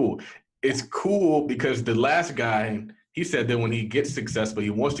very cool. It's yeah. cool because the last guy, he said that when he gets successful,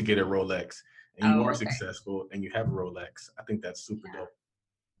 he wants to get a Rolex, and you are Oh, okay. successful and you have a Rolex. I think that's super Yeah. dope.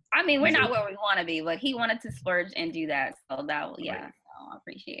 I mean, He we're said, not where we want to be, but he wanted to splurge and do that. So that, I like yeah. it. So I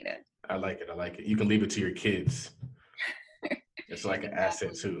appreciate it. I like it. I like it. You can leave it to your kids. It's like an asset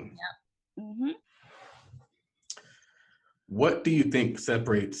Exactly. too. Yeah. Mm-hmm. What do you think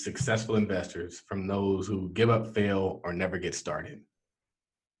separates successful investors from those who give up, fail, or never get started?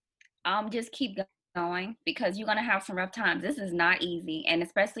 Just keep going because you're gonna have some rough times. This is not easy, and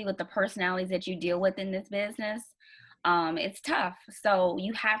especially with the personalities that you deal with in this business, it's tough. So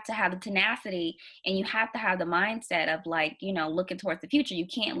you have to have the tenacity, and you have to have the mindset of like, looking towards the future. You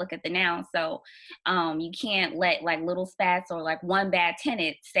can't look at the now. So, you can't let like little spats or like one bad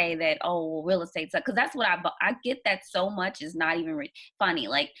tenant say that, oh, well, real estate's because that's what I get that so much is not even funny.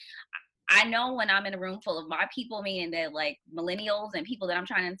 Like I know when I'm in a room full of my people, meaning that like millennials and people that I'm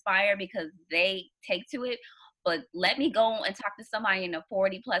trying to inspire because they take to it. But let me go and talk to somebody in the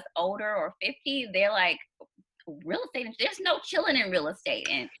 40 plus older or 50. They're like, real estate, there's no chilling in real estate.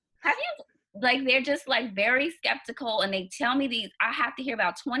 And have you, like, they're just like very skeptical. And they tell me I have to hear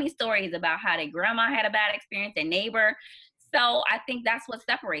about 20 stories about how their grandma had a bad experience, their neighbor. So I think that's what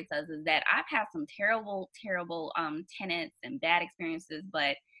separates us is that I've had some terrible, terrible tenants and bad experiences,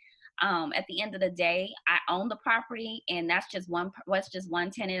 but at the end of the day, I own the property, and that's just one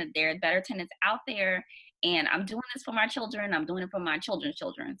tenant. There are better tenants out there, and I'm doing this for my children. I'm doing it for my children's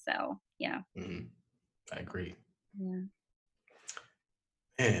children. So yeah. Mhm. I agree. Yeah.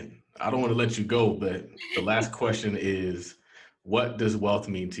 And I don't want to let you go, but the last question is, what does wealth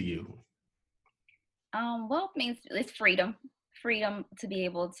mean to you? Wealth means it's freedom. Freedom to be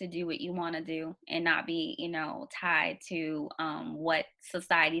able to do what you want to do and not be, tied to what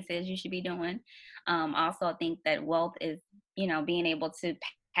society says you should be doing. Also, I think that wealth is, being able to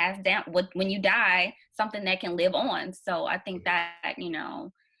pass down when you die, something that can live on. So I think that,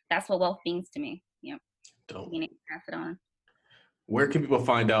 that's what wealth means to me. Yeah, Dope. being able to pass it on. Where can people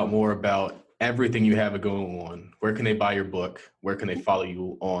find out more about everything you have going on? Where can they buy your book? Where can they follow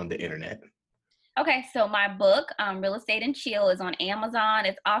you on the internet? Okay, so my book, Real Estate and Chill, is on Amazon.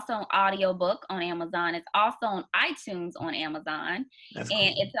 It's also an audio book on Amazon. It's also on iTunes on Amazon, That's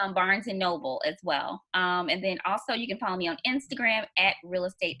and cool. it's on Barnes and Noble as well. And then also you can follow me on Instagram at Real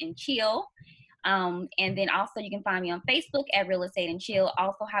Estate and Chill. And then also you can find me on Facebook at Real Estate and Chill.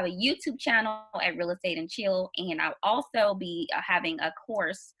 Also have a YouTube channel at Real Estate and Chill, and I'll also be having a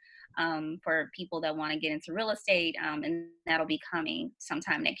course for people that want to get into real estate, and that'll be coming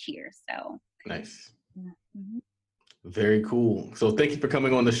sometime next year. So. Nice. Yeah. Mhm. Very cool. So thank you for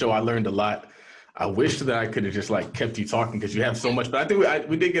coming on the show. I learned a lot. I wish that I could have just like kept you talking because you have so much, but I think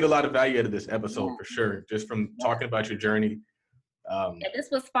we did get a lot of value out of this episode Yeah. for sure. Just from Yeah. talking about your journey. Yeah, this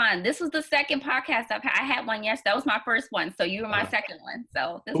was fun. This was the second podcast I had one yesterday. That was my first one. So you were my Uh, second one.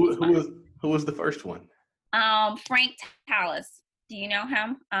 So this who was who fun. was who was the first one? Frank Tallis. Do you know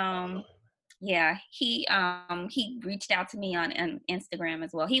him? I don't know. Yeah, he reached out to me on Instagram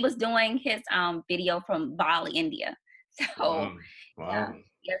as well. He was doing his video from Bali, India. So Wow. yeah, Wow.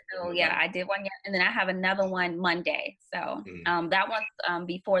 yeah. So Well, yeah, I did one, and then I have another one Monday. So mm. that one's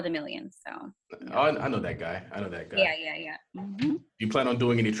before the millions. So Oh, yeah, I know that guy. I know that guy. yeah, yeah, yeah. Hmm. You plan on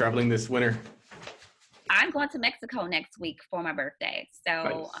doing any traveling this winter? I'm going to Mexico next week for my birthday. So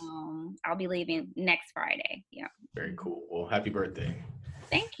Nice. I'll be leaving next Friday. Yeah. Very Mhm. cool. Well, happy birthday.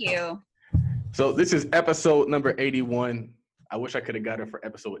 Thank you. So this is episode number 81. I wish I could have got it for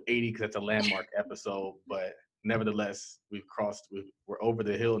episode 80 because that's a landmark episode, but nevertheless, we're over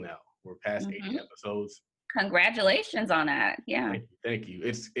the hill now. We're past 80 Hmm. episodes. Congratulations on that. Yeah. Thank you. Thank you.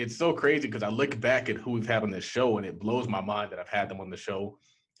 It's so crazy because I look back at who we've had on this show and it blows my mind that I've had them on the show.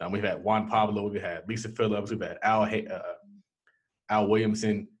 We've had Juan Pablo, we've had Lisa Phillips, we've had Al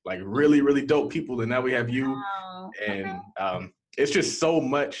Williamson, like really, really dope people. And now we have you. Oh, okay. And it's just so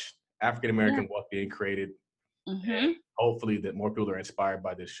much African Yeah. American wealth being created. And Hmm. hopefully that more people are inspired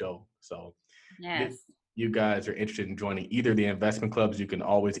by this show. So if Yes. you guys are interested in joining either of the investment clubs, you can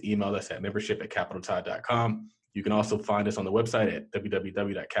always email us at membership@capitaltide.com. You can also find us on the website at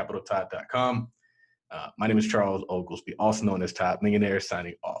www.capitaltide.com. My name is Charles Oglesby, also known as Todd Millionaire,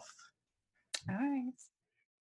 signing off. All right.